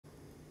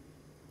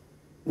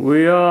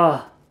We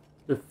are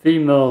the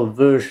female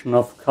version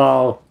of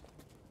Carl.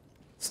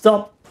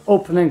 Stop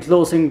opening,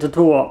 closing the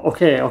door.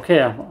 Okay,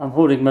 I'm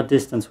holding my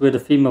distance. We're the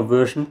female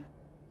version.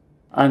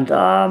 And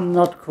I'm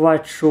not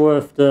quite sure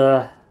if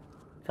the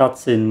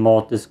cutscene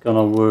mod is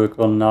gonna work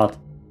or not.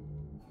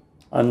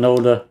 I know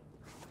the...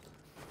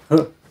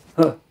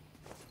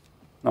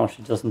 No,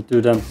 she doesn't do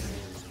them.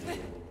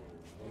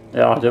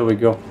 Yeah, there we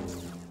go.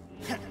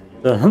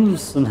 The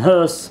hums and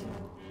hers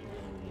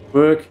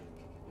work.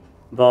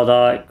 But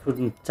I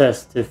couldn't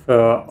test if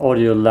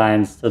audio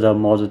lines that are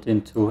modded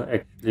into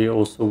actually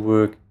also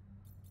work.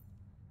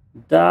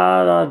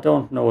 That I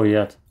don't know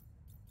yet.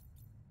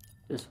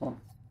 This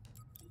one.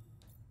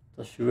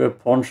 Does she wear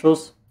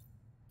ponchos?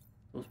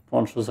 Those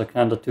ponchos are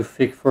kinda too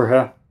thick for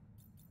her.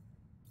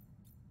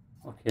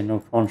 Okay, no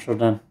poncho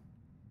then.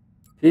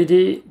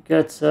 PD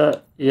gets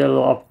a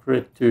yellow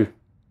upgrade too.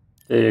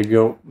 There you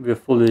go. We're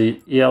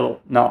fully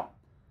yellow now.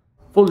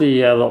 Fully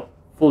yellow.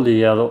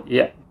 Fully yellow.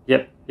 Yeah,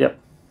 yep.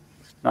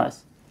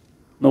 Nice.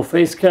 No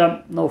face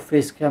cam. No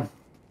face cam.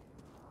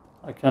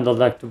 I kinda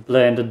like to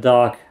play in the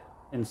dark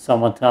in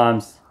summer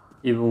times.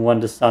 Even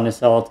when the sun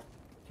is out.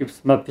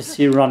 Keeps my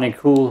PC running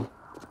cool.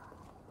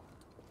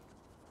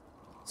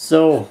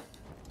 So,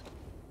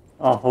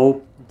 I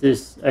hope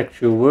this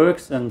actually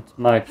works and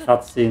my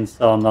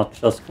cutscenes are not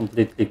just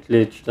completely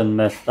glitched and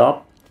messed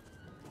up.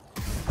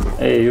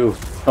 Hey you,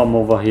 come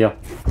over here.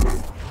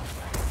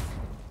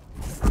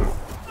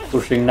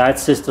 Pushing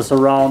Nightsisters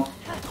around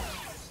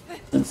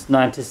since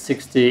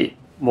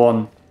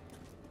 1961.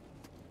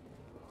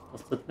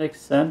 Does that make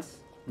sense?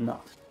 No,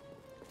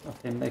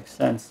 nothing makes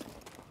sense.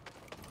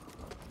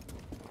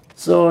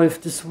 So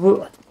if this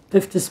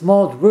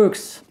mod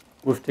works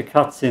with the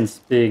cutscenes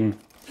being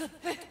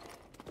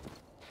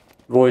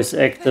voice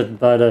acted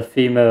by the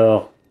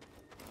female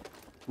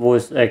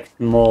voice act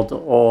mod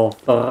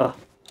author,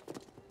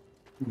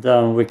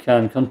 then we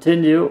can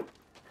continue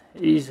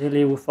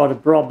easily without a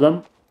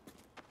problem.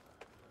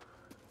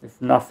 If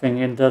nothing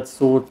in that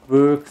sort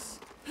works,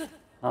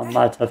 I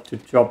might have to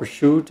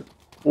troubleshoot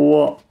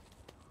or,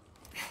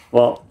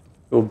 well,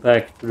 go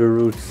back to the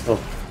roots of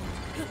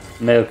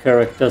male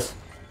characters.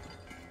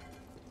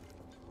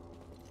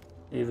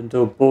 Even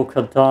though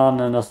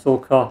Bo-Katan and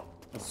Ahsoka,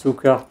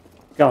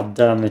 god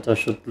damn it, I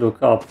should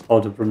look up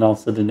how to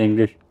pronounce it in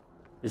English.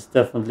 It's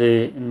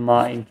definitely in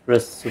my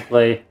interest to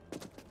play.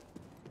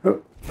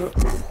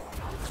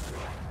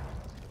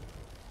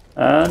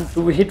 And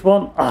do we hit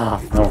one?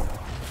 Ah, no.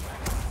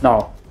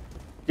 No.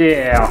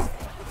 Yeah.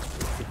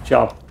 Good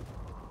job.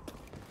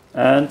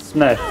 And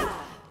smash.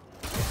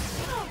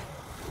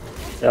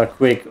 They're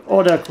quick.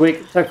 Oh, they're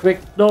quick. They're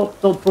quick. No,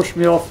 don't push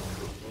me off.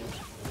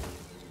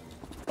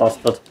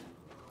 Bastard.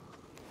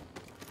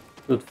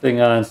 Good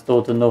thing I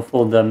installed the no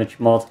fall damage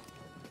mod.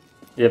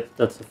 Yep,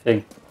 that's a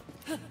thing.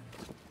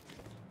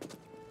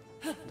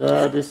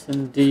 That is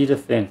indeed a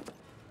thing.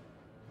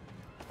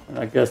 And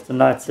I guess the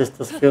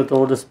Nightsisters killed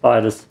all the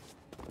spiders.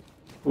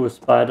 Who are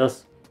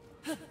spiders?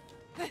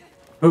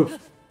 Who?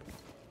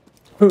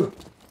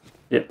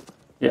 Yep.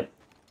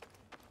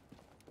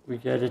 We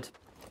get it.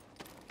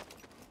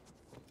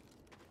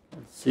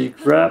 Let's see,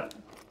 grab.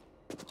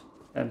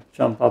 And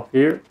jump up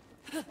here.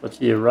 But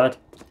here, right?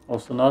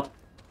 Also not.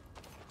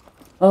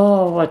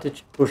 Oh, why did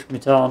you push me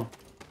down?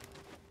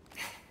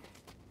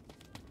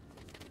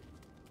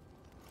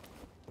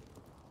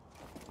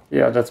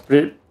 Yeah, that's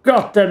pretty...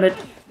 God damn it!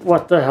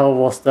 What the hell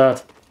was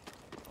that?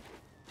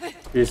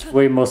 He's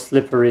way more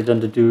slippery than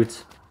the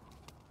dudes.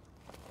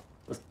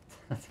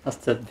 Does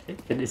that make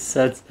any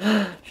sense?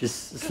 She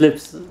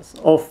slips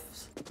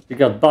off. You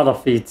got butter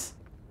feet.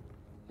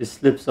 She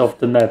slips off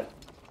the map.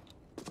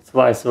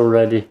 Twice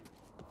already.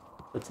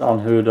 That's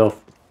unheard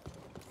of.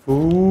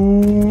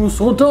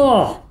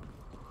 Fußrunter!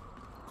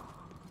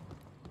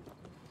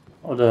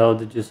 How the hell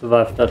did you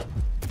survive that?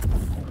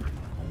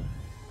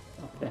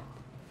 Okay.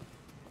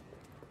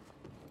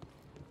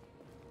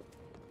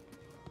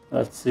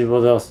 Let's see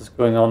what else is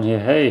going on here.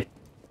 Hey!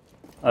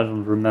 I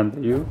don't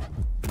remember you.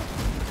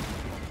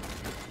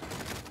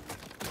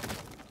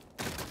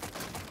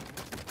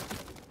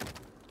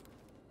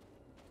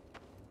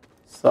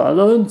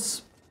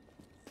 Silence!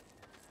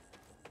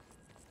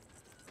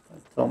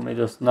 Tell me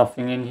there's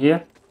nothing in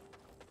here.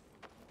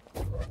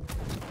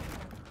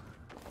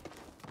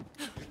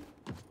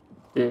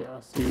 Yeah,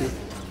 I see you.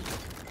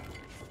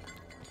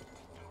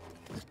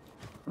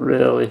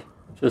 Really?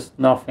 Just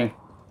nothing.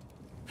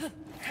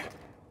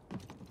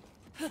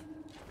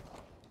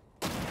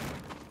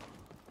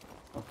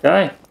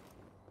 Okay.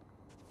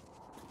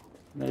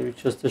 Maybe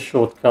just a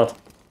shortcut.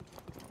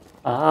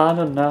 I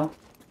don't know.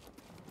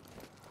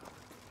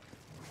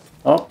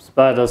 Oh,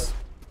 spiders.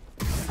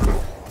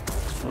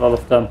 A lot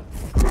of them.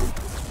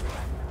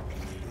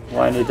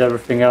 Why need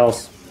everything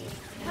else?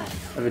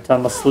 Every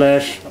time I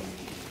slash...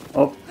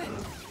 Oh.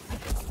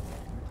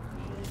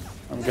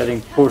 I'm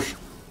getting pushed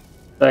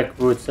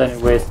backwards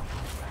anyways.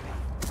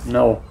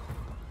 No.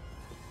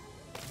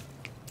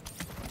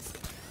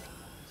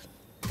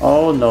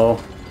 Oh no.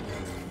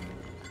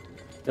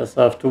 Guess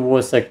I have to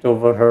voice act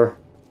over her.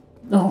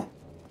 No.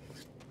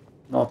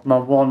 Not my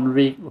one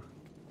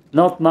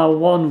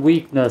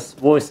weakness,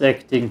 voice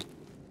acting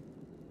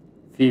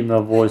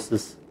female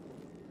voices.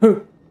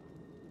 Okay,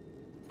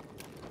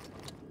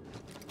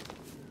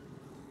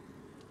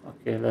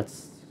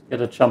 let's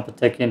get a jump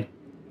attack in.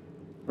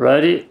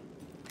 Ready?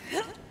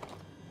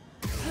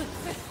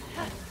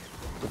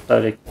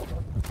 Pathetic.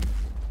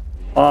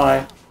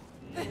 Bye.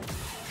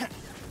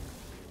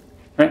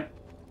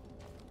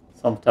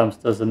 Sometimes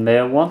there's a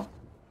male one.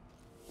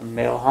 A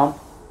male hunt.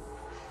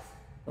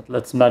 But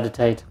let's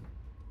meditate.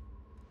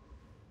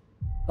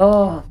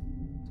 Oh,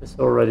 this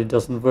already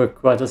doesn't work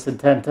quite as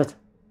intended.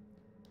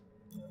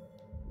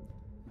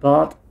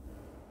 But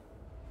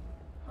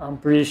I'm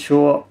pretty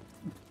sure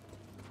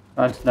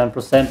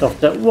 99% of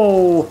the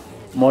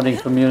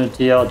modding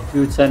community are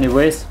dudes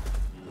anyways.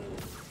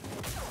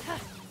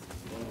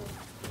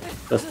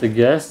 Just a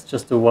guess,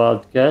 just a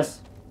wild guess.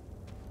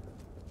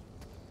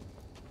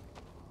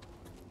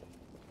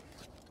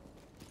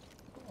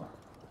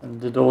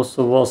 And it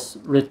also was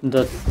written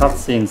that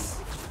cutscenes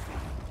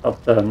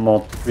got the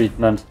mod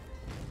treatment,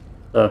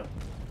 the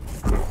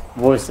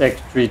voice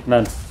act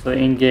treatment, so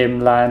in-game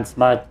lines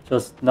might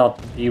just not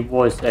be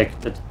voice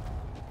acted.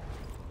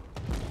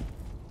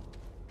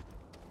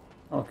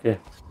 Okay,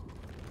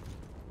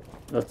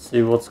 let's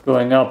see what's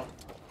going up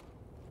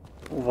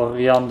over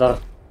yonder.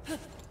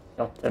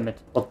 God damn it,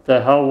 what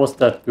the hell was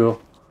that,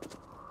 girl?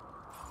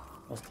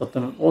 Was that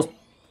the...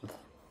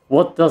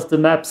 What does the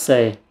map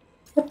say?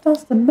 What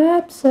does the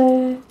map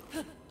say?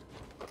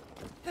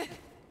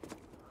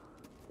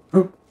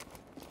 To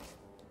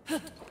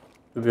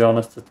be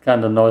honest, it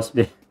kinda annoys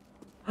me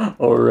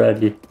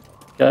already.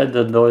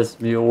 Kinda annoys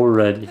me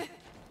already.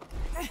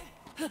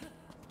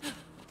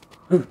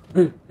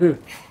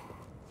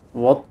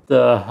 What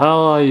the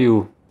hell are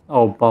you?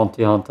 Oh,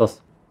 bounty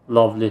hunters.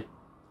 Lovely.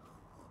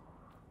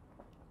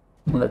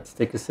 Let's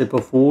take a sip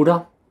of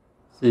water.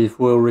 See if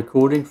we're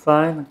recording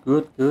fine.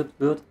 Good, good,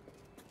 good.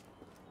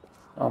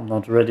 I'm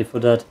not ready for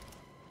that.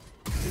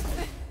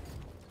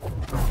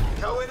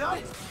 Going up.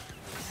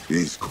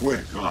 He's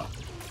quick, huh?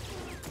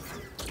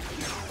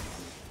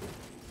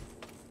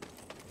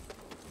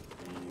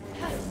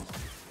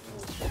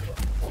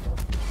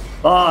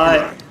 Bye!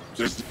 Right,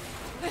 just...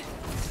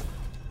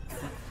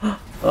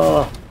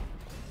 Oh.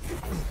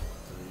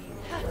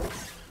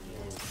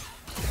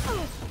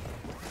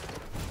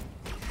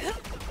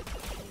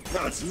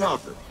 That's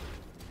nothing.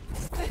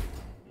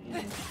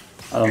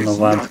 I don't know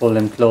why I'm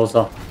pulling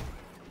closer.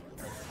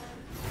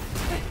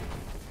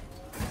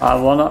 I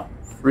wanna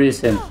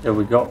freeze him. There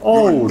we go.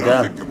 Oh,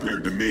 damn.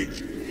 Compared to me.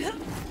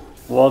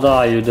 What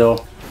are you,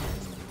 though?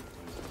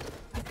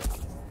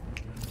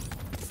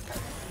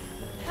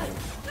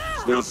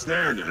 Still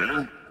standing,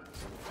 huh?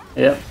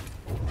 Yep.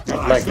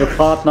 Not like your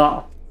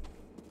partner.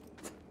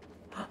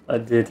 I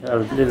did. I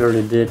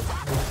literally did. Is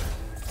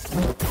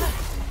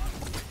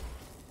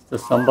there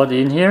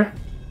somebody in here?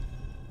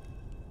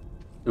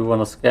 Do you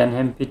wanna scan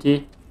him,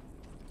 PT?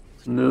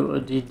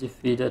 Moody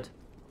defeated.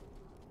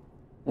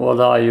 What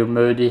are you,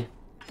 Moody?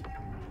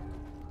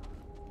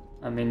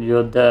 I mean,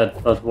 you're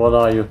dead, but what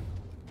are you?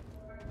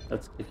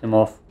 Let's kick him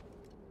off.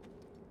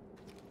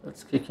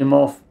 Let's kick him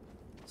off.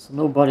 So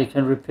nobody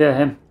can repair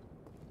him.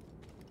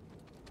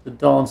 The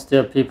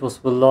downstairs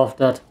peoples will love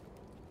that.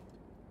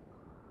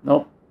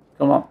 Nope.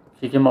 Come on.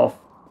 Kick him off.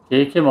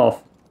 Kick him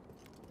off.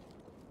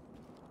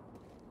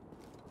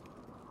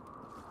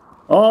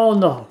 Oh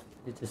no.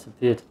 He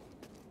disappeared.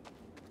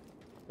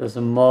 There's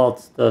a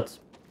mod that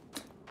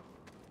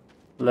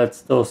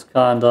lets those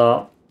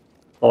kinda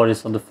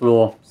bodies on the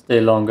floor stay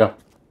longer.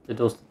 They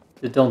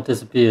don't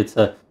disappear. It's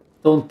a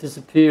don't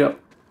disappear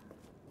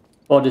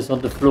bodies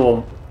on the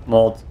floor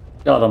mod.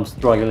 God, I'm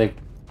struggling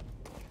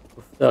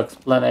with the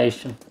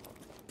explanation.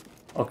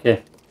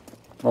 Okay,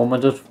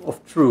 moment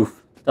of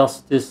truth.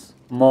 Does this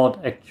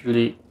mod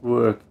actually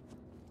work?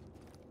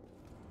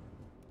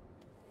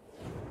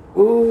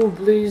 Oh,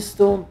 please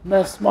don't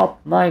mess up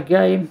my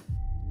game.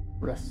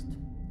 Rest.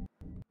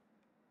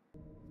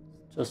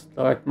 Just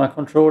like my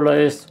controller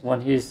is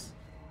when he's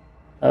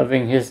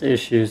having his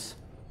issues.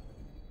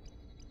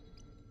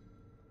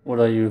 What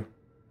are you?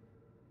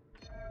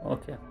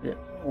 Okay, yeah,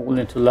 all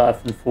into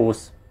life and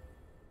force.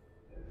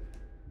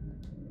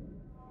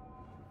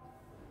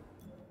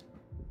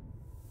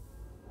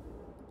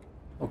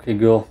 Okay,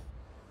 girl.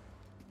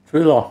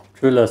 Trilla.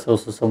 Trilla is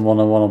also someone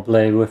I want to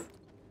play with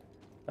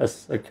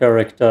as a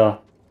character.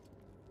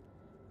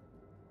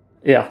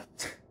 Yeah,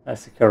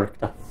 as a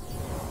character.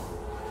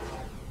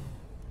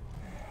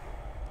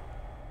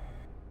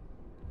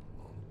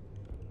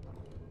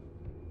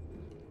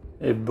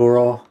 Hey,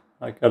 bro,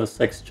 I got a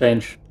sex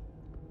change.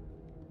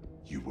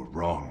 You were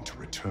wrong to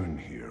return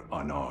here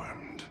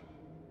unarmed.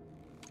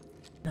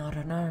 Not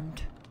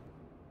unarmed.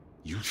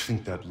 You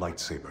think that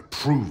lightsaber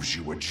proves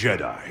you a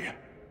Jedi?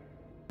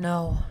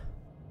 No.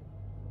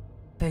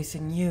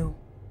 Facing you.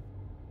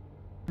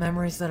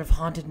 Memories that have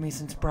haunted me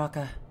since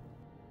Braca.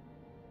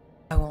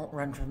 I won't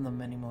run from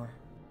them anymore.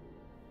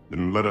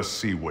 Then let us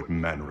see what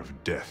manner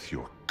of death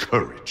your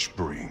courage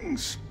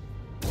brings.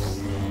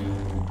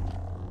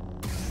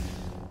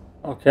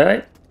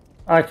 Okay.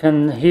 I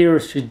can hear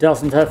she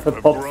doesn't have a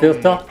pop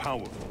filter.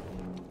 Powerful,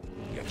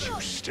 yet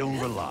you still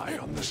rely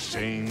on the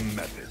same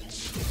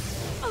methods.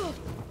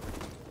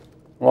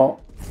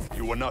 Well,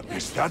 You are not.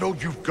 Is that all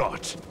you've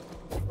got?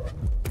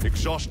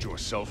 Exhaust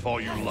yourself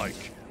all you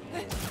like.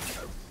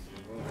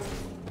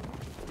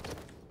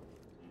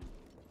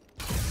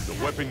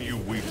 The weapon you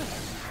wield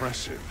is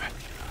impressive.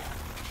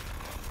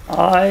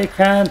 I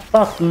can't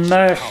button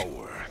mash.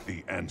 Power,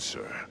 the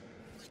answer.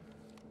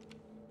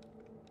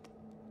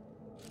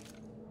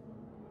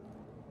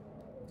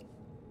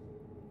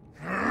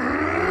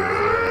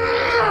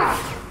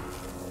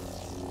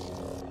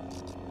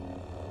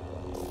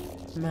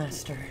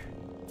 Master,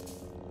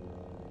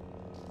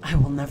 I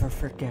will never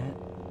forget.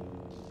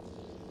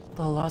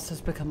 The loss has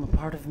become a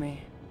part of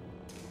me.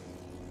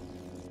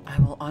 I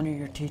will honor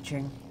your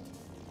teaching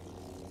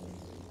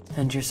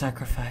and your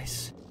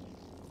sacrifice.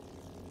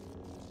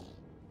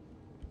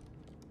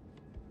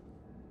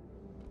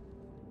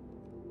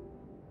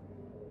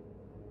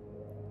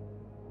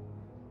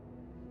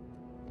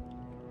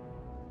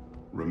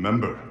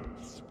 Remember,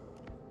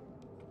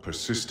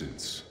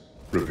 persistence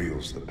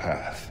reveals the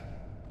path.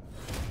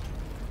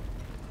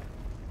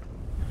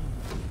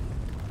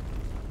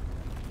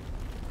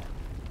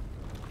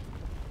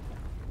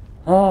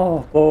 Oh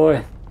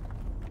boy.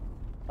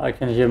 I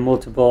can hear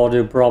multiple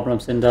audio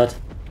problems in that.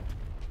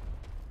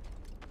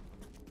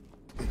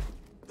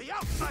 The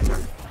outsider.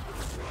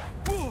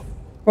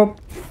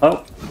 Oop.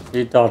 Oh,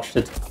 he dodged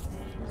it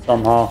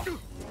somehow.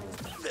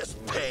 This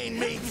pain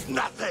means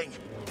nothing.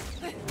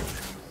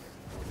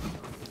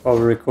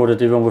 Probably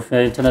recorded even with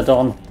the internet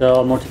on. There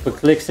are multiple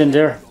clicks in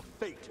there.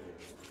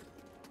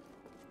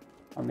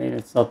 I mean,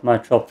 it's not my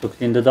job to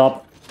clean that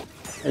up.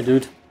 Hey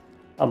dude,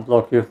 I'll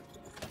block you.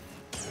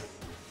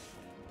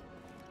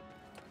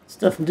 It's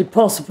definitely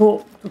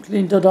possible to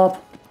clean that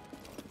up.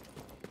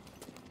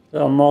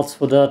 There are mods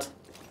for that.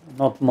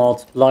 Not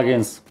mods,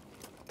 plugins.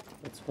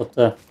 That's what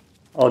the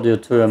audio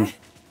term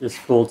is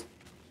called.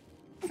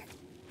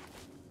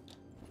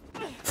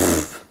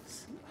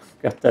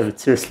 God damn it,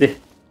 seriously.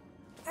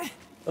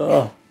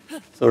 Oh,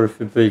 sorry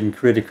for being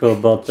critical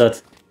about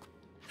that.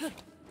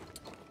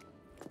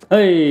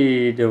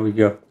 Hey, there we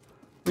go.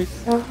 We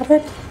got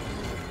it.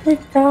 We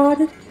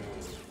got it.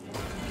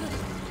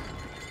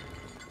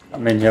 I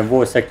mean, your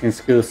voice acting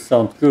skills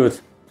sound good.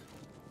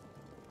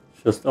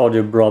 Just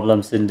audio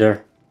problems in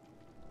there.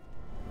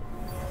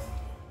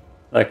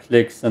 Like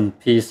clicks and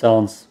P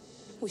sounds.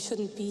 We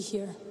shouldn't be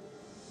here.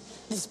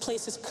 This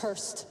place is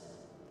cursed.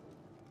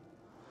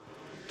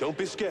 Don't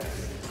be scared.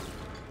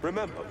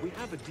 Remember, we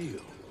have a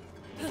deal.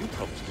 You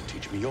promised to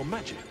teach me your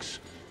magics.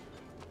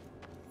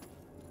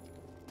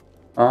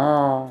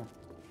 Ah.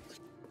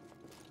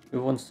 He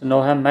wants to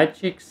know her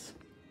magics?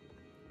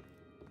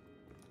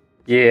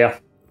 Yeah.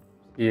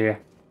 Yeah.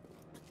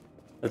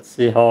 Let's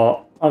see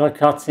how other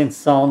cutscenes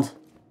sound.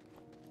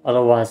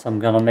 Otherwise I'm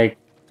gonna make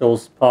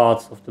those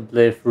parts of the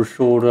playthrough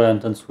shorter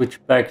and then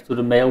switch back to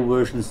the male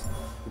versions.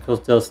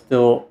 Because there's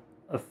still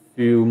a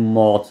few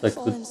mods I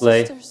could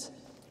play. Sisters.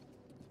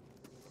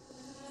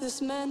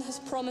 This man has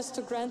promised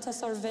to grant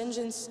us our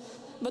vengeance,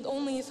 but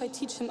only if I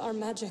teach him our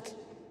magic.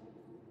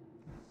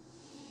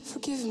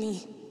 Forgive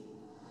me.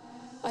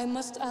 I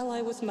must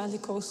ally with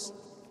Malicos.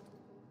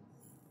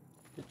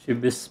 Did you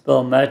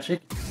misspell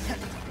magic?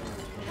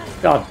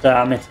 God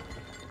damn it.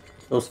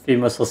 Those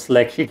females are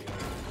slacking.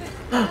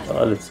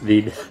 Oh, that's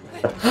mean.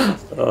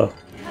 Oh.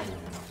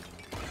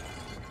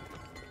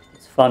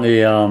 It's funny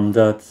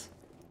that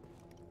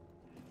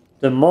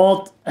the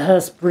mod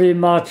has pretty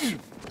much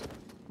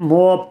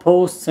more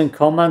posts and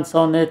comments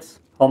on it,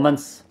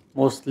 comments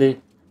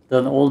mostly,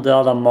 than all the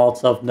other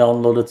mods I've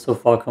downloaded so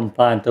far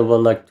combined. There were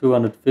like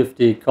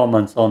 250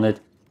 comments on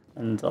it,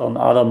 and on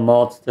other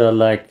mods there are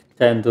like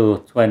 10 to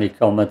 20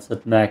 comments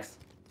at max.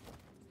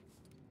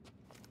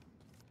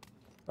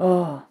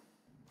 Oh.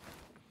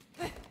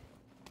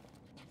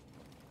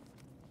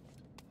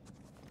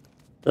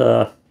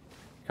 The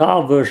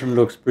car version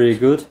looks pretty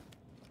good.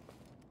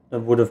 That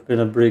would have been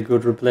a pretty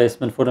good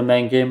replacement for the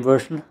main game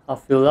version, I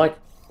feel like.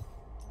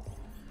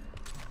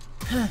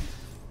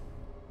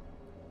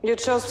 You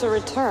chose to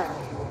return.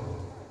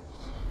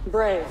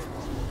 Brave,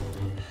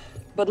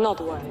 but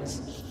not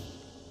wise.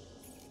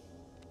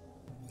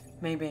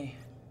 Maybe.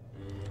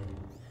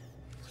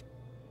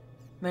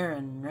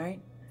 Merrin, right?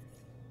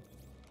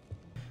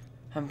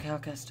 I'm Gal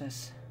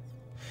Kestis.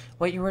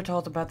 What you were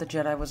told about the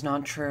Jedi was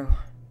not true.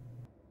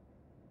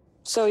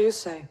 So you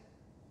say.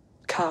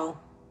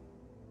 Cal.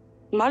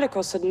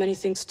 Malicos said many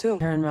things too.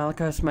 Merrin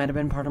Malicos might have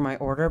been part of my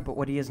order, but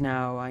what he is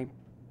now, I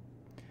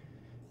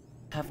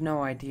have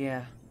no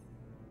idea.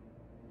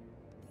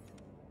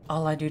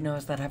 All I do know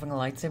is that having a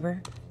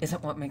lightsaber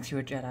isn't what makes you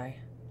a Jedi.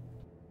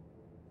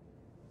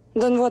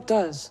 Then what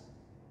does?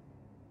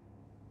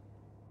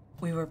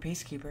 We were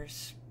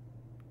peacekeepers.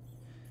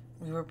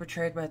 We were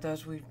betrayed by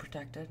those we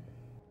protected.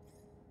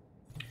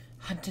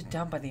 Hunted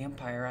down by the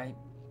Empire.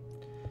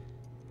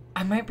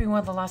 I might be one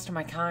of the last of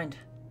my kind.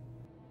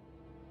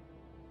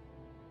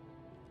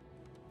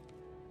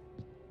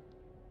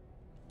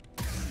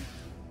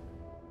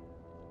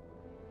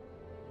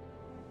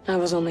 I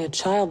was only a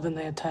child when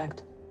they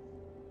attacked.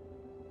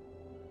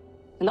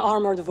 An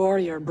armored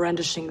warrior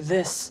brandishing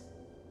this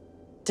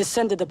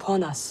descended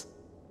upon us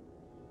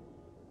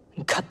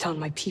and cut down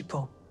my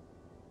people,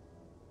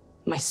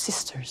 my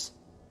sisters,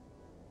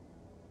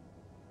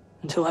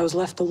 until I was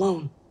left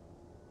alone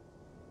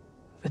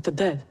with the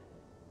dead.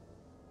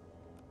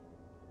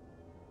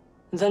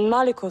 Then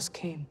Malicos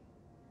came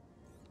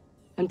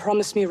and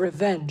promised me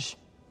revenge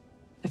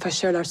if I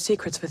shared our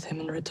secrets with him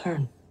in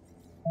return.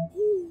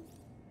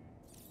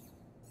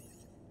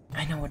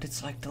 I know what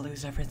it's like to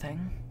lose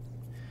everything.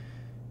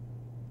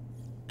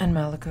 And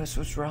Malicos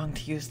was wrong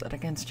to use that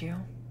against you.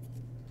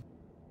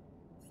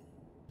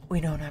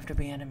 We don't have to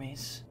be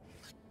enemies.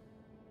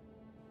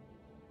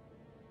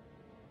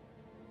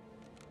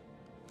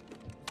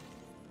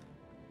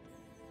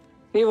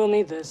 We will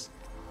need this.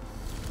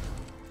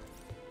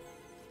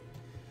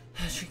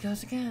 Here she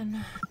goes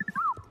again.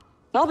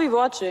 I'll be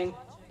watching.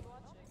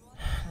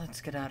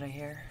 Let's get out of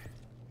here.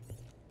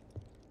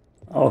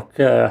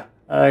 Okay,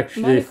 I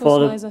actually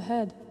thought lies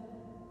ahead.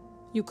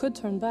 You could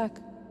turn back.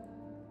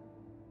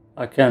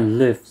 I can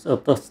live, so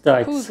those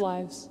dice. Whose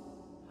lives?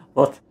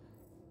 What?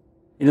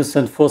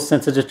 Innocent,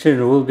 force-sensitive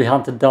children will be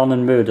hunted down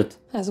and murdered.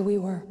 As we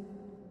were.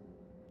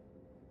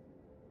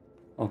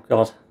 Oh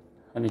god,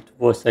 I need to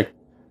voice act.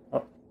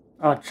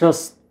 I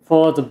just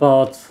thought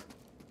about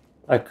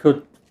I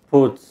could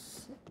put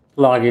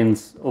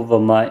plugins over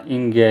my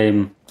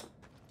in-game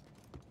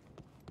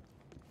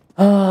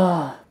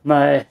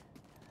my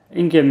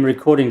in-game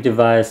recording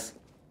device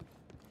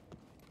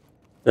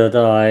that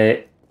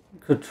I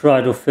could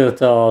try to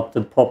filter out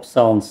the pop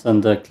sounds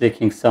and the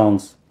clicking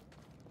sounds,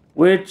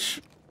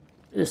 which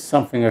is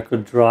something I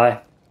could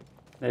try.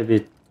 Maybe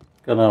it's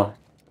gonna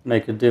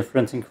make a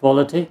difference in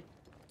quality.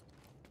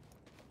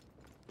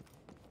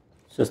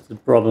 It's just the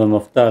problem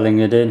of dialing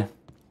it in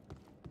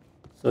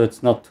so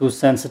it's not too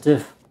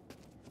sensitive.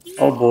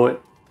 Oh boy,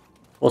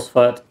 boss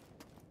fight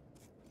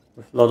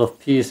with a lot of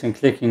P's and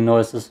clicking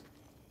noises.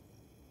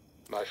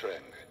 My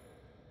friend,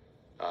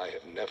 I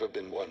have never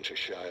been one to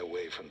shy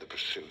away from the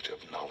pursuit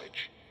of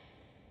knowledge.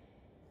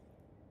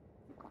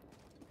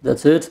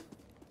 That's it.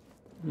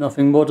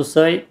 Nothing more to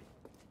say.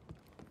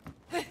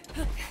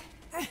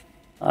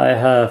 I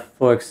have,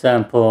 for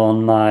example,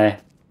 on my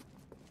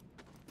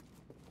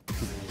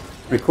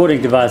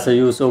recording device I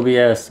use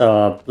OBS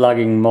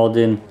plugin mod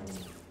in,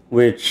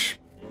 which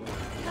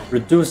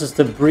reduces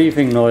the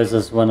breathing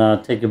noises when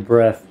I take a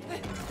breath.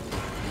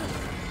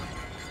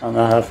 And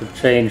I have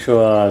a change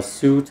or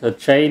a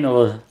chain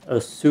or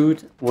a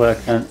suit where I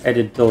can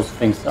edit those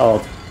things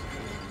out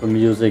for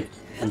music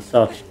and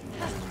such.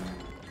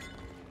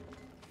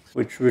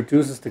 Which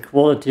reduces the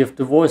quality of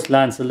the voice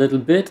lines a little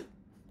bit,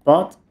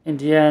 but in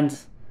the end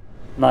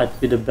might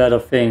be the better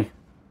thing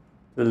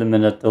to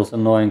eliminate those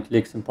annoying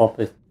clicks and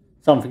pop-its.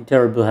 Something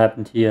terrible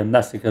happened here.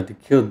 Massacre to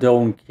kill their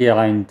own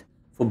kind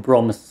for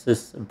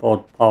promises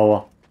about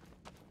power.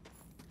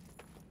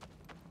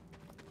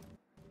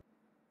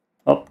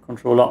 Oh,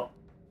 controller.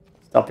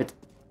 Stop it.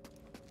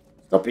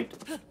 Stop it.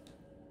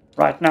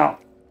 Right now.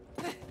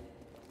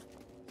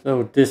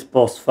 So this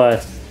boss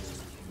fight.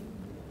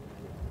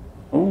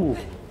 Ooh.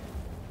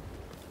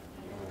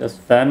 Guess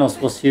Thanos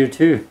was here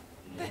too.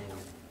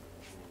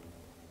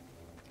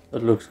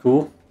 That looks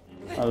cool.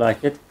 I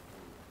like it.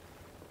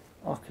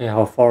 Okay,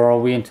 how far are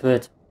we into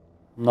it?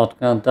 I'm not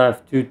gonna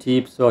dive too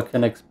deep so I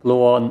can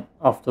explore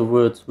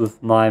afterwards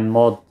with my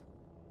mod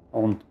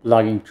on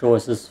plugin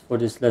choices for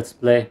this let's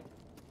play.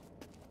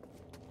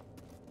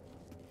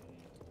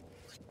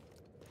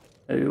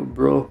 Hey you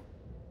bro.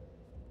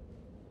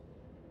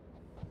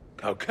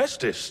 Gal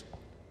Kestis,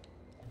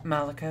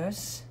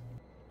 Malicos?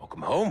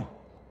 welcome home.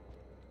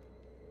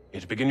 Here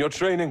to begin your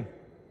training.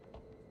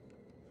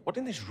 What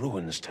in these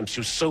ruins tempts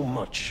you so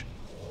much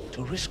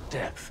to risk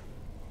death?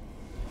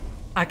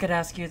 I could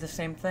ask you the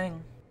same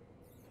thing.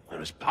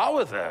 There is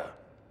power there.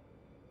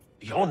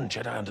 Beyond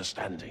Jedi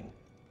understanding.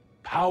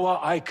 Power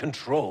I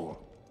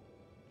control.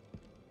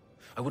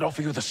 I would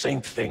offer you the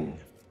same thing.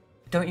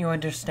 Don't you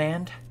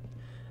understand?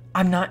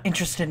 I'm not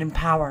interested in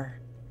power.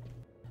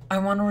 I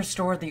want to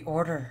restore the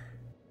Order.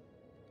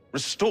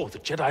 Restore the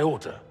Jedi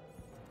Order.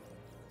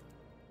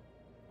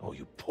 Oh,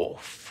 you poor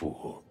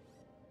fool.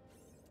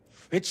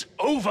 It's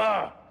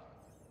over!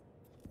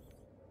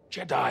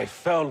 Jedi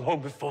fell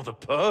long before the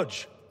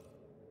Purge.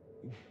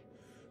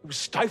 It was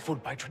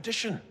stifled by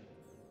tradition.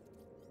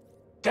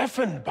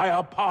 Deafened by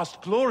our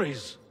past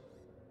glories.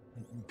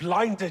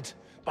 Blinded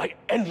by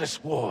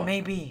endless war.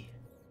 Maybe.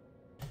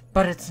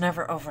 But it's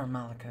never over,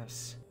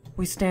 Malicos.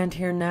 We stand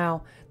here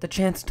now, the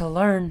chance to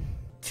learn,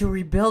 to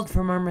rebuild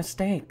from our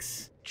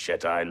mistakes.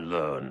 Jedi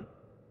learn.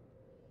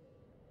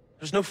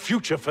 There's no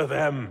future for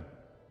them.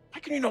 Why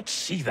can you not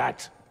see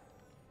that?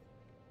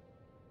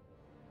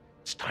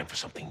 It's time for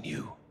something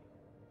new.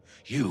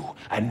 You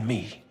and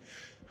me.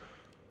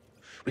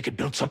 We could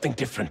build something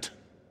different.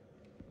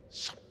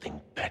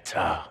 Something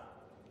better.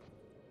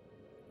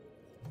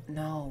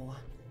 No.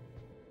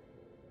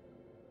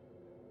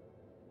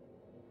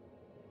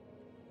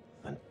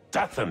 And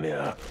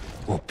Dathomir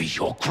will be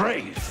your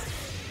grave.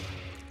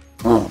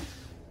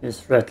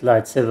 His red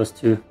lightsabers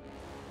too.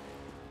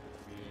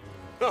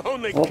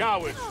 Only Oh.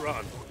 cowards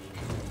run.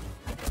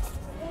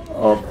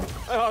 Oh,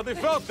 I hardly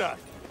felt that.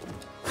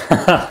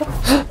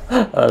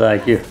 I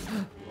like you.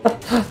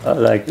 I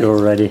like you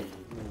already.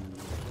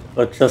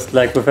 But just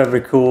like with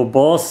every cool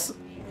boss,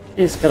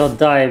 he's gonna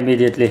die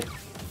immediately.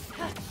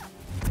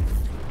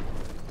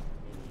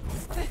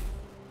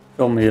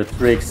 Show me your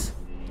tricks.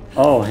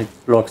 Oh, he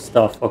blocks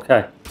stuff,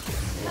 okay.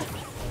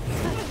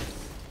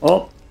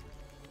 Oh,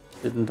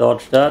 didn't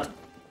dodge that.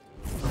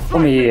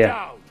 Come here.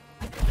 Down.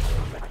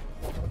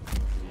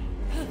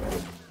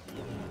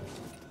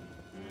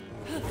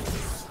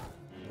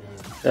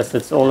 Guess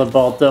it's all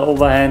about the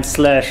overhand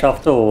slash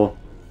after all.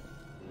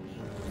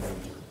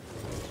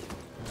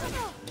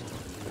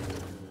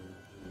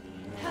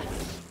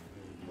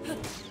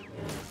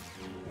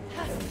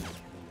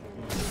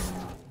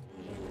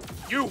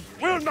 You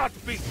will not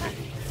beat me.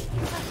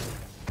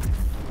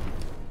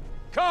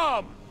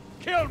 Come,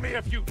 kill me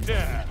if you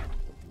dare.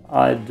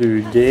 I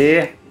do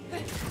dare.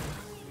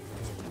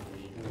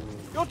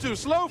 You're too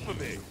slow for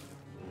me.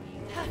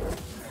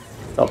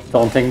 Stop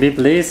taunting me,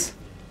 please.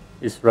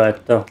 He's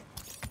right though.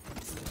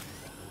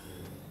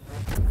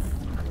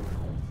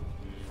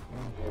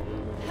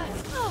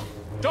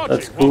 Dodging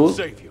That's cool. won't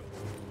save you.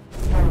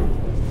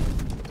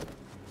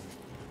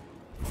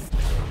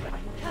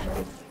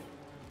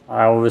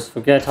 I always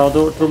forget how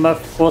to do my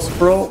force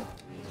throw.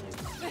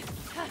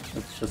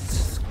 It's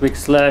just quick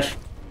slash.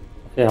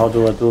 Okay, how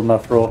do I do my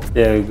throw?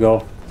 There you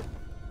go.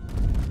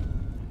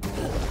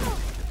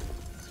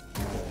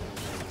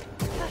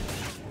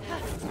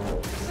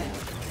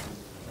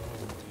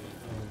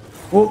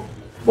 Whoop,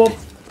 whoop,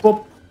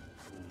 whoop.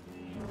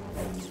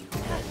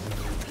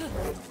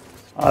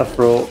 I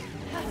throw.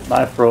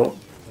 My throw.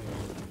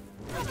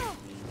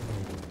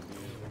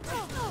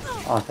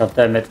 Oh, god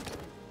damn it.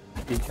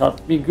 He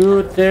got me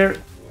good there.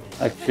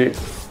 Actually,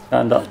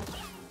 kinda.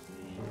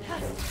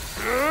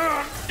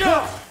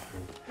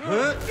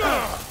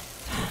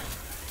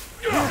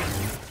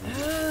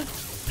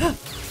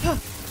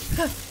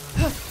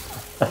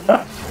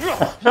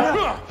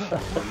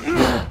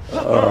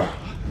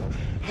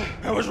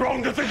 I was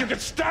wrong to think you could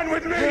stand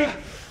with me.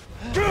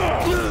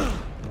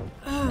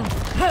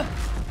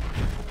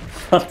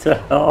 What the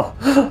hell?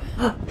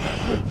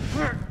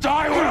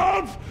 Die,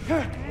 world!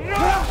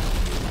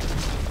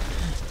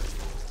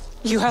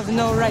 You have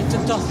no right to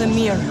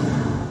Dothamir.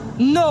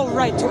 No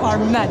right to our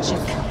magic.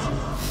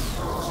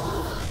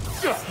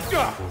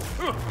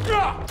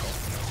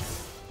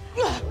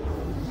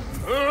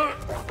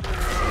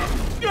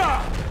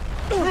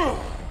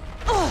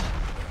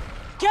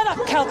 Get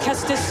up, Gal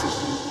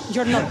Kestis.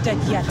 You're not dead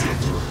yet.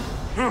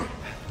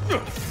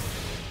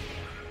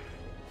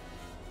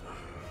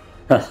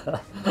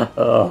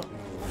 Oh,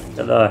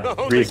 can I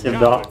freeze him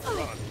down?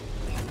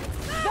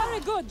 Very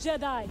good,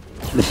 Jedi.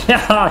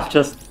 Yeah,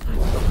 just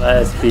my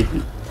ass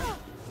beaten.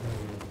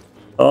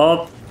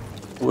 Oh,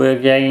 we're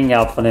ganging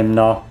up on him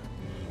now.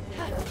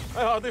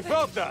 I hardly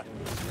felt that.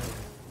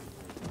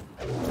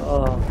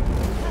 Oh,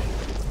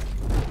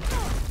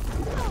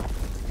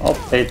 oh,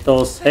 hate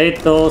those, hate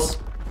those.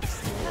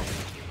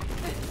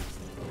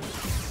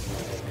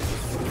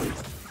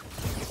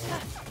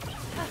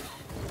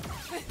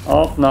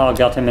 Oh, no, I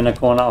got him in a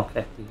corner.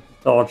 Okay, he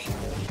dodged.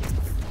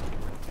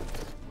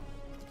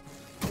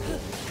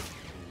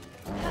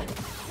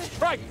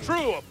 Strike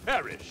true or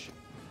perish.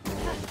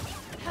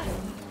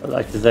 I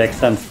like his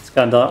accent. It's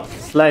kinda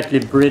slightly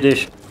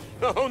British.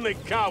 Only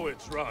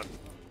cowards run.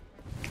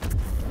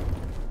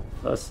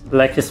 I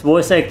like his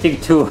voice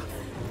acting too.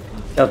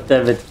 God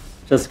damn it.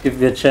 Just give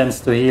me a chance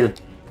to heal.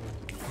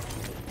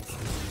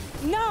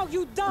 Now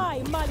you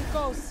die,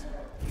 Malicos.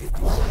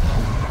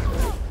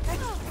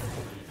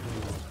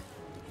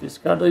 He's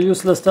kinda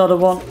useless, the other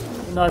one.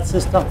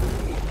 Nightsister.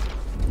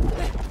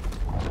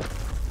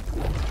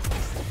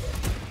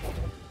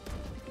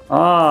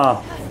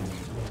 Ah.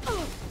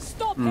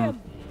 Stop him.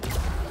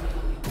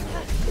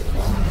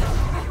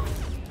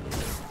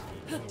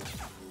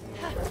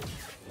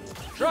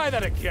 Try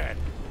that again.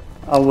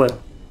 I will.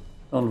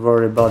 Don't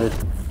worry about it.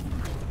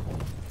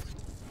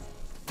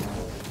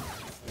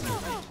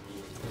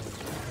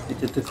 He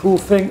did the cool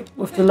thing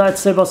with the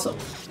lightsabers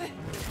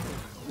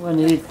when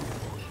he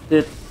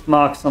did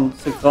marks on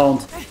the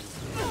ground.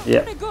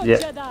 Yeah, Very good, yeah.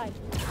 Jedi.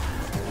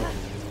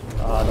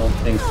 I don't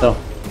think so.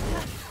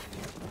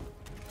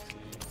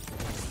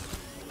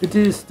 It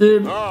is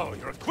them. Oh,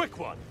 you're a quick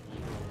one.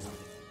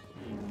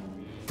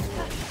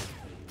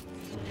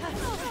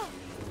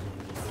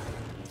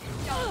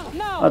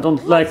 Now, I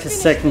don't like his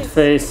let's second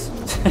finish face.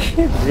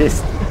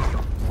 This.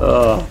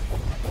 Oh.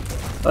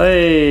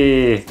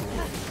 Hey.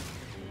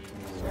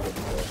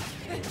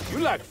 You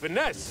lack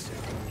finesse.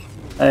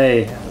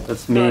 Hey,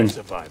 that's mean. I've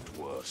survived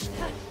worse.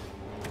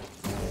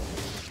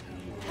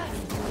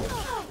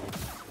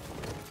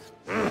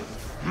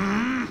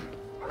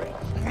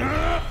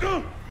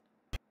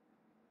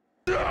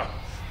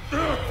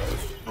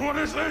 What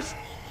is this?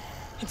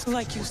 It's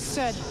like you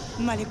said,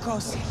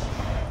 Malicos.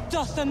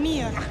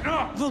 Dothamir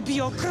will be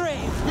your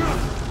grave.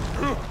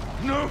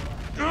 No.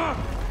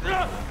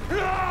 No!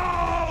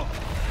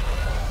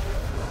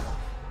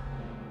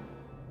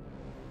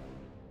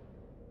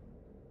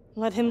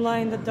 Let him lie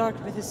in the dark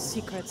with his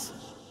secrets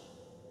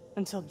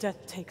until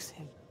death takes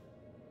him.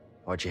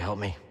 Why'd you help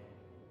me?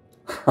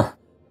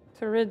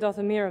 To rid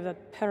Dothamir of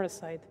that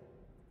parasite.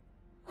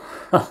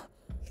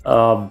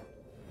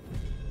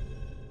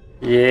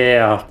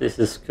 Yeah, this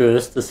is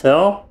cursed as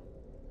hell.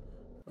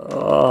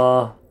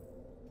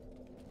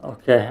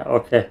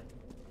 Okay.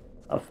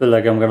 I feel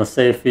like I'm gonna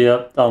save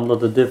here,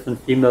 download a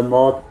different female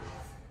mod,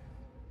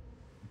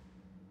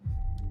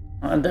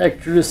 and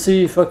actually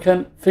see if I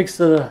can fix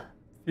a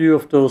few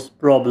of those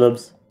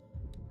problems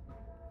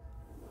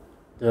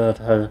that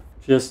have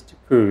just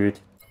occurred.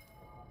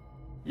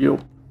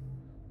 Yup.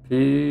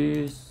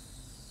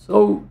 Peace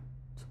out.